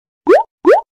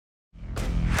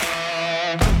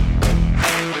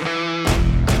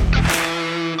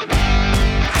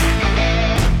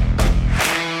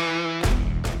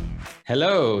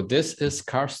Hello, this is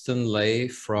Carsten Ley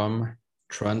from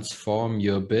Transform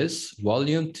Your Biz,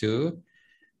 Volume 2.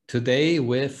 Today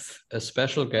with a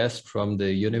special guest from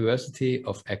the University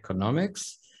of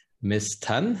Economics, Ms.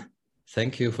 Tan.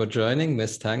 Thank you for joining.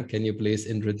 Ms. Tan, can you please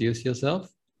introduce yourself?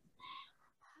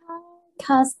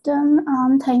 Carsten,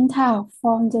 I'm Thao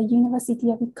from the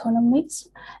University of Economics,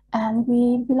 and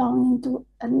we belong to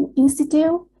an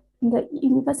institute in the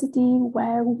university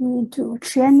where we do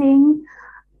training,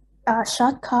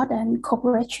 shortcut and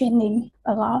corporate training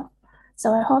a lot.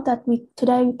 So I hope that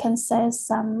today we can share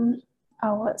some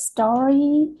our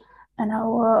story and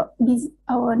our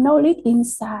knowledge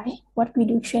inside what we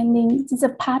do training. It's a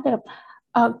part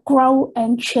of growth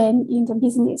and change in the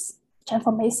business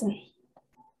transformation.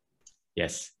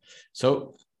 Yes.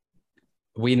 So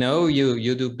we know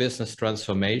you do business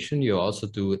transformation. You also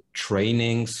do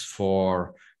trainings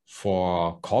for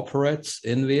corporates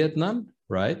in Vietnam,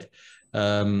 right?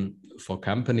 For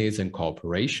companies and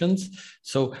corporations.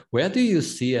 So where do you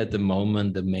see at the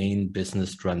moment the main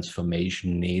business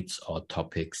transformation needs or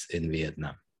topics in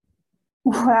Vietnam?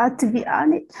 Well, to be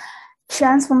honest,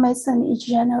 transformation is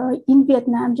generally in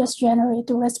Vietnam just generally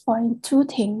to respond to two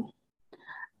things.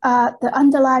 The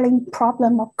underlying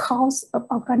problem of cause of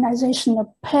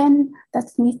organizational pain that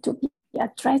needs to be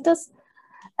addressed,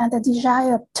 and the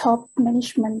desire of top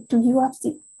management to use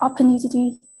the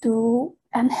opportunity to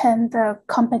enhance the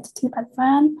competitive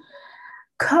advantage.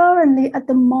 Currently, at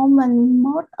the moment,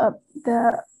 most of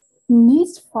the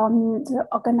needs from the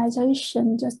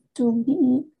organization just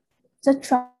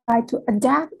try to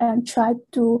adapt and try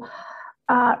to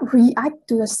react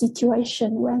to the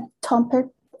situation when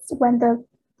the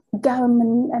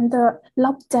government and the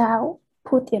lockdown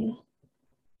put in.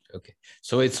 Okay,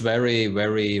 so it's very,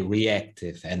 very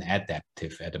reactive and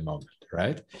adaptive at the moment,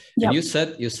 right? Yep. And you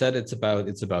said it's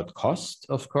about cost,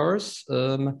 of course,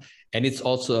 and it's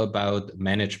also about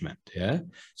management. Yeah.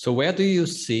 So where do you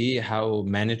see how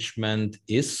management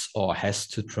is or has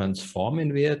to transform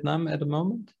in Vietnam at the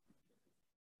moment?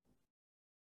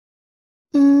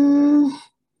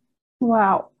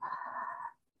 Wow.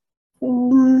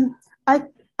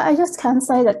 I just can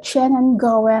say that change and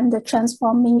go and the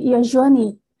transforming your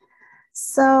journey.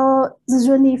 So the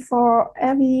journey for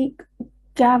every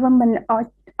government or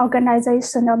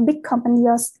organization or big company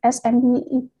or SME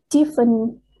is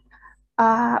different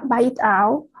by it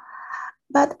out.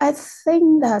 But I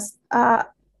think that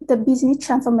the business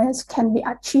transformation can be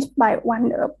achieved by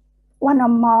one or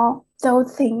more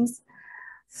those things.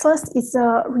 First is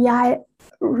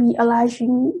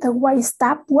realizing the way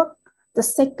staff work. The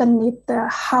second is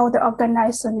how the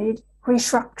organization is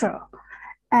restructured.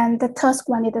 And the third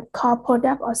one is the core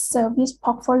product or service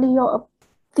portfolio of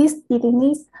this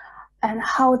business and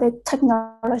how the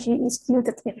technology is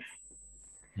used in.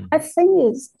 I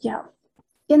think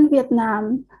in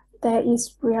Vietnam, there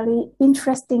is really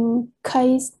interesting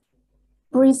case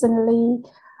recently.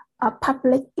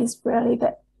 Public is really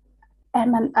the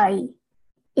M&A.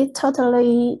 It's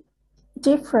totally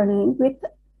different with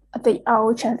the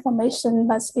old transformation,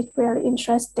 but it's really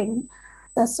interesting.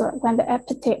 That's when the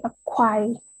appetite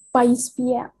acquired base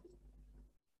VR.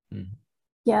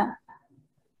 Yeah.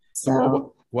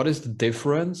 So what is the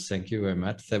difference? Thank you very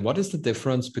much. What is the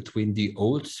difference between the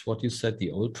old, what you said,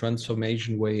 the old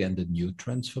transformation way and the new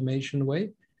transformation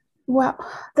way? Well,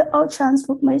 the old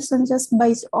transformation just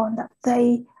based on that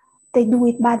they do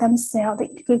it by themselves.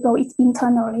 They go it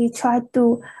internally, try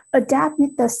to adapt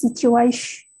with the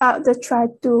situation. They try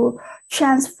to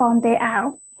transform their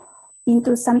out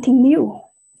into something new.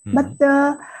 But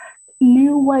the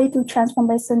new way to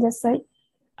transformation, just say,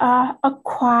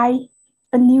 acquire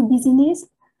a new business,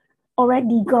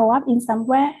 already grow up in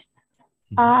somewhere,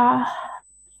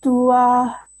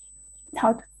 to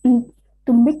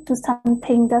make to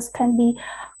something that can be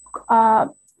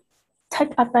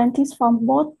take advantage from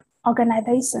both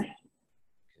organizations.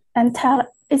 And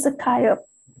it's a kind of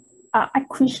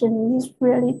acquisition is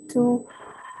really to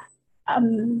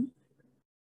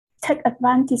take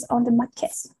advantage on the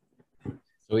markets.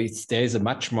 So there's a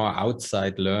much more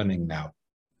outside learning now,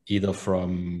 either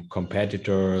from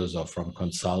competitors or from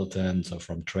consultants or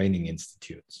from training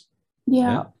institutes.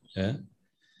 Yeah.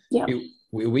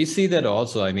 We see that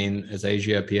also. I mean, as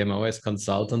Asia PMO, as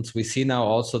consultants, we see now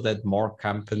also that more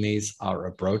companies are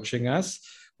approaching us,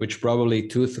 which probably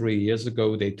 2-3 years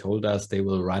ago, they told us they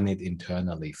will run it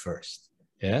internally first.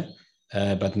 Yeah.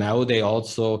 But now they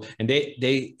also, and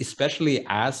they especially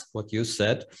ask what you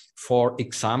said for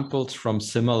examples from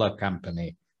similar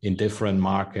company in different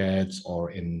markets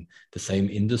or in the same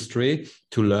industry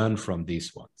to learn from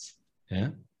these ones. Yeah.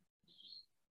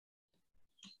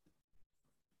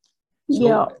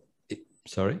 So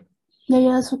sorry.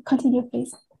 Yes, continue,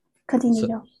 please.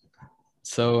 Continue.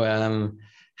 So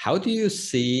how do you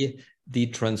see the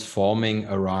transforming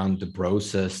around the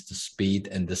process, the speed,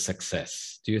 and the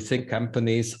success? Do you think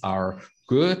companies are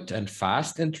good and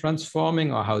fast in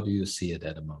transforming, or how do you see it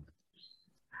at the moment?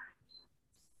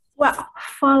 Well,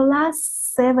 for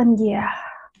last 7 years,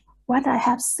 what I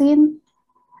have seen,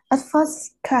 at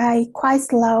first quite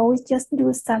slow. We just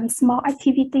do some small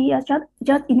activity,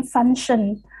 just in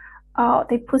function.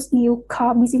 They push new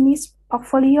core business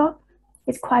portfolio.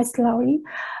 It's quite slowly,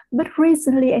 but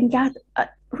recently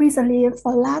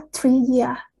for last 3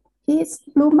 years, it's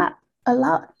bloom up a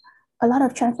lot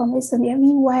of transformation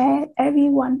everywhere.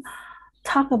 Everyone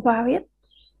talk about it.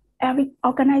 Every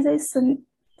organization,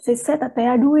 they said that they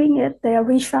are doing it. They are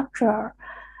restructure,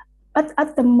 but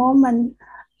at the moment,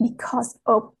 because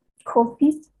of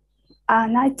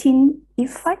COVID-19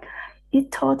 effect,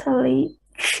 it totally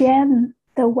changed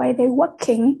the way they're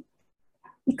working.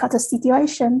 Because the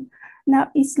situation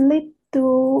now is lead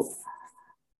to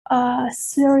a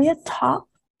serious talk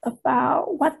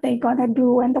about what they're gonna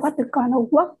do and what they're gonna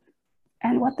work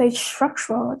and what they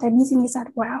structure their business as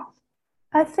well.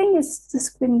 I think it's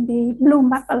going to be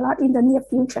bloom up a lot in the near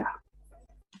future.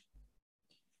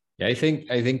 Yeah, I think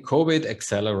COVID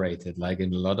accelerated, like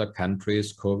in a lot of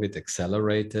countries, COVID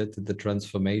accelerated the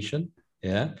transformation.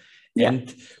 Yeah.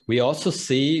 And we also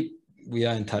see, we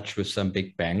are in touch with some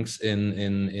big banks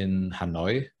in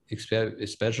Hanoi,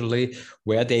 especially,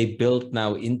 where they build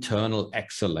now internal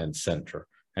excellence center.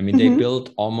 I mean, they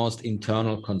build almost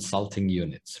internal consulting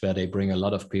units where they bring a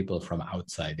lot of people from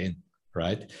outside in,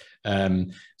 right?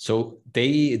 So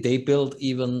they build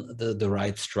even the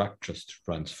right structures to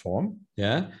transform,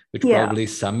 which probably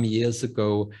some years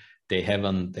ago they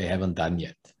haven't done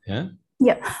yet. Yeah,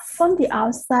 from the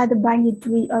outside, the bank is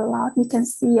doing a lot. We can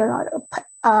see a lot of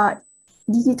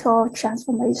digital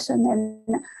transformation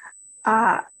and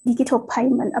digital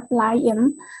payment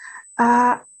applying.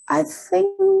 I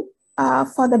think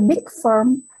for the big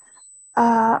firm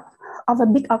of a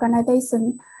big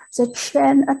organization, the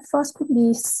trend at first could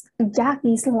be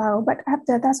exactly slow, but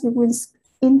after that we will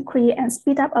increase and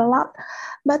speed up a lot.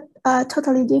 But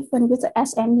totally different with the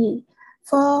SME.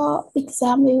 For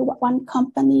example, one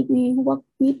company we work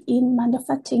with in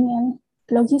manufacturing and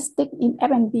logistics in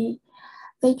F&B,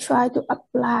 they try to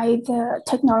apply the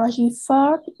technology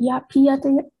first, ERP,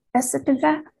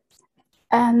 etc.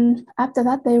 And after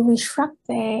that, they restructure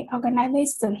the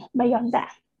organization beyond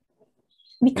that.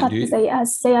 Because they are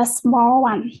small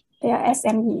one, they are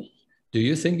SME. Do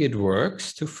you think it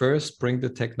works to first bring the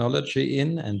technology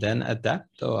in and then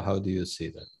adapt, or how do you see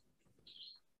that?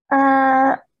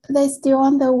 They're still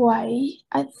on the way.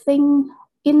 I think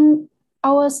in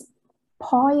our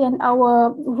point and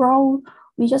our role,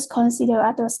 we just consider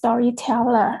as a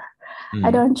storyteller. I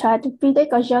don't try to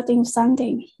predict or judging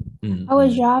something. Our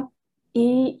job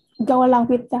is go along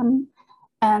with them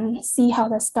and see how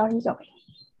the story is going.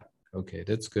 Okay,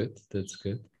 that's good. That's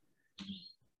good.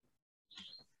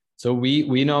 So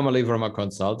we normally, from a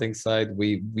consulting side,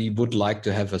 we would like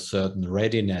to have a certain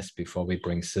readiness before we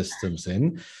bring systems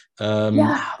in.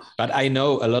 But I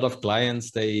know a lot of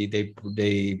clients, they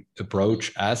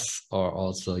approach us, or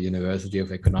also University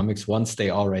of Economics, once they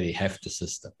already have the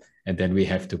system, and then we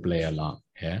have to play along.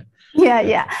 Yeah.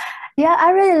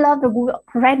 I really love the word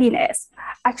readiness.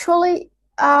 Actually,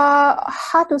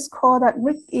 how to score that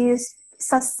week is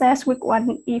success week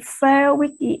one, is fail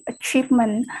week is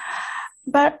achievement.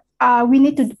 But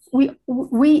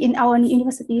we in our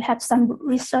university have some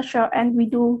researcher, and we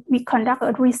conduct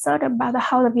a research about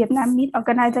how the Vietnamese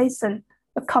organization,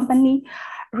 the company,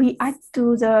 react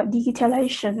to the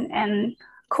digitalization and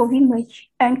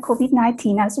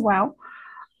COVID-19 as well.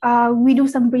 We do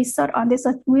some research on this.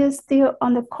 We're still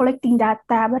on the collecting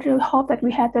data, but we hope that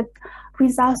we have the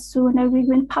results soon, and we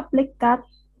will publish that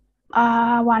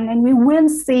one, and we will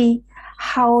see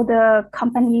how the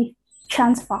company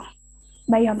transform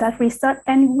beyond that research.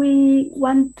 And we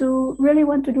really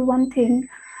want to do one thing.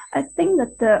 I think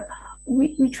that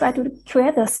we try to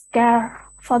create a scale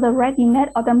for the readiness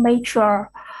or the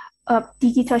mature of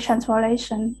digital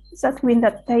transformation. That means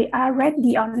that they are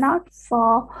ready or not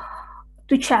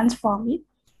to transform it.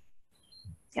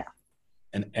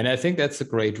 And I think that's a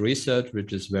great research,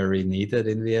 which is very needed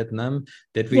in Vietnam,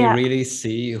 that we really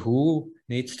see who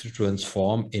needs to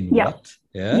transform in what.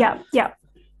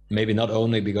 Maybe not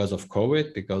only because of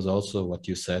COVID, because also what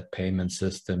you said, payment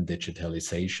system,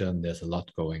 digitalization, there's a lot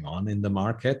going on in the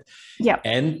market.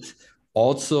 And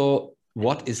also,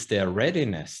 what is their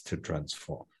readiness to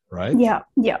transform, right? And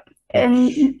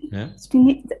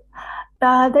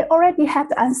they already have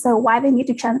the answer why they need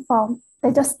to transform.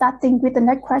 They're just starting with the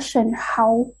next question,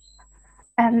 how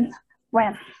and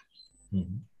when.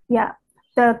 Mm-hmm. Yeah,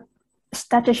 the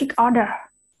strategic order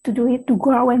to do it, to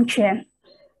grow and change.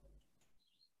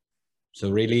 So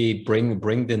really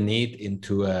bring the need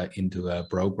into a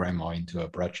program or into a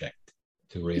project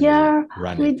to really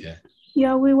run it.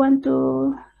 Yeah, we want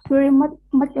to very much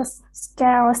just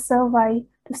scale a survey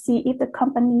to see if the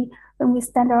company, when we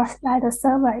standardize the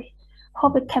survey,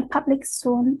 hope it can publish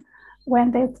soon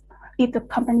if the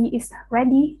company is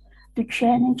ready to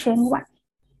change and change what.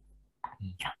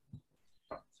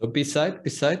 So beside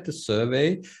the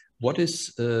survey, what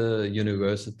is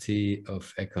University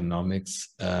of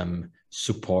Economics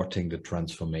supporting the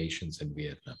transformations in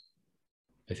Vietnam?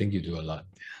 I think you do a lot.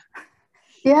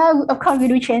 Yeah, of course we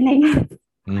do training.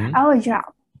 Mm-hmm. Our job,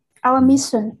 our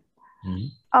mission,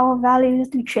 our values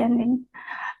to training.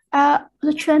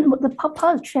 The purpose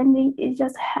of training is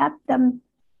just help them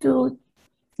to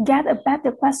get a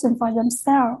better question for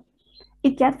themselves.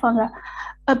 It get from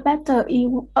a better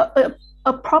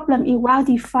a problem is well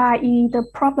defined, the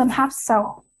problem have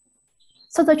solved.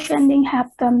 So the training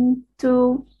help them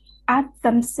to ask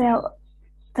themselves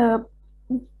the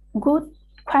good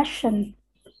question.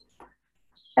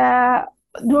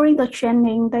 During the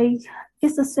training,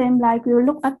 it's the same like you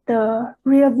look at the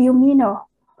rear view mirror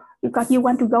because you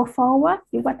want to go forward,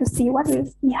 you want to see what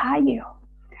is behind you.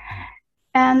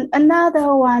 And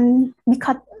another one,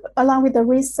 because along with the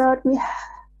research,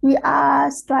 we try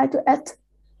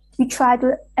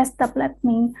to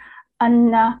establishing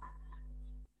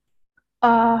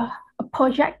a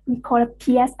project we call a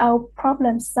PSO,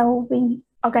 problem solving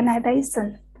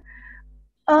organization.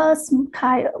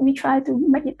 We try to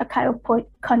make it a kind of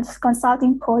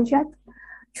consulting project,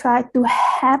 try to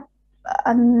help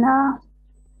a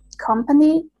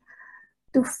company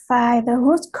to find the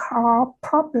root cause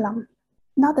problem,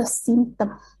 not a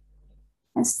symptom,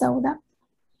 and solve that.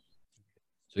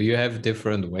 So you have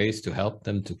different ways to help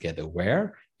them to get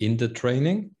aware in the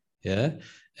training, yeah.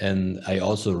 And I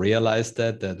also realized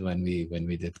that when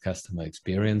we did customer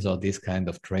experience or these kind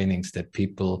of trainings, that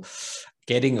people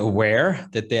getting aware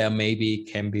that there maybe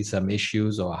can be some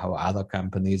issues or how other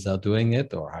companies are doing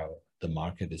it or how the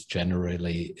market is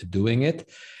generally doing it.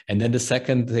 And then the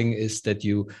second thing is that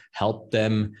you help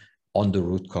them on the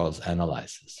root cause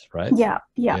analysis, right? Yeah.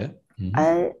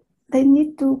 Mm-hmm. They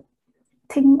need to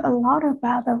think a lot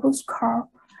about the root cause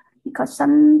because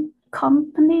some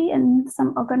company and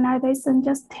some organization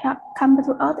just come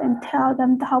to us and tell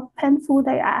them how painful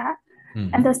they are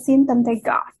and the symptom they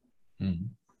got.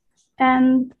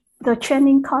 And the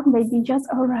training course may be just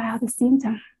around the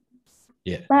symptom.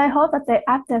 Yeah. But I hope that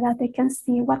after that they can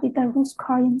see what is the root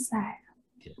cause inside.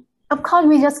 Yeah. Of course,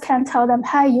 we just can't tell them,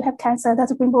 hey, you have cancer,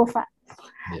 that's remove fat.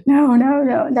 Yeah.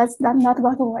 No, that's not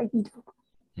what we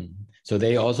do. So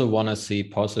they also want to see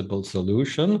possible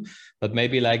solution, but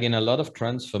maybe like in a lot of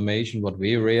transformation, what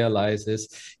we realize is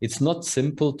it's not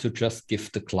simple to just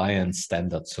give the client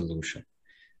standard solution.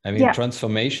 I mean,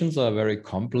 transformations are very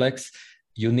complex.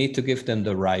 You need to give them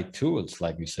the right tools,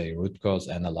 like you say, root cause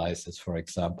analysis, for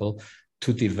example,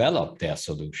 to develop their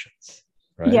solutions,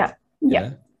 right?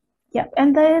 Yeah.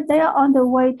 And they are on the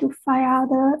way to find out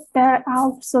their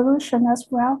solution as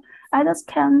well. I just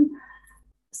can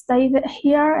stay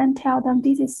here and tell them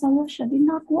this is solution did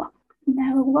not work,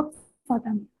 never work for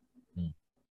them.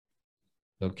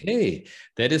 Okay,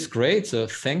 that is great. So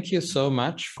thank you so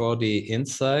much for the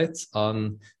insights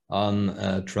on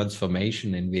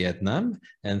transformation in Vietnam,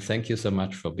 and thank you so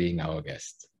much for being our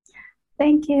guest.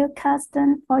 Thank you,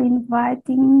 Carsten, for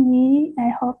inviting me. I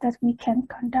hope that we can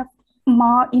conduct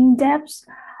more in-depth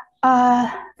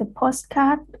the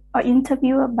postcard or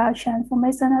interview about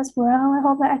transformation as well. I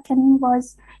hope that I can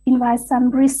invite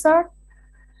some research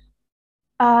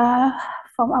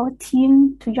from our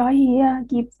team to join here,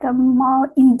 give them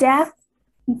more in-depth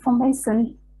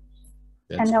information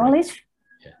and knowledge.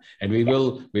 Yeah. And we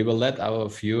will let our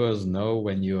viewers know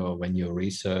when your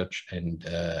research and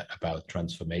about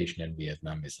transformation in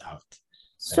Vietnam is out.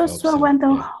 So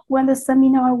when the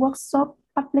seminar workshop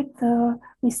public the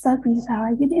research result,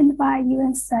 I will invite you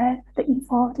and share the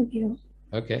info to you.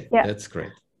 Okay, that's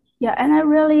great. Yeah, and I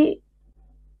really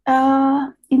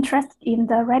interested in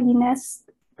the readiness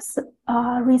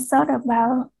research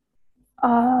about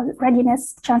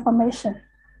readiness transformation.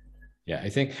 Yeah, I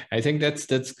think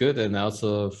that's good, and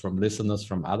also from listeners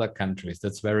from other countries,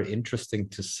 that's very interesting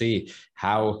to see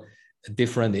how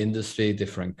different industry,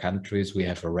 different countries, we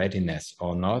have a readiness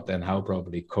or not, and how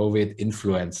probably COVID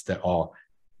influenced or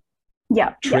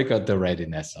triggered the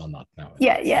readiness or not now.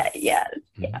 Yeah.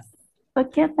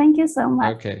 Okay, thank you so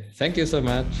much. Okay, thank you so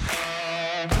much.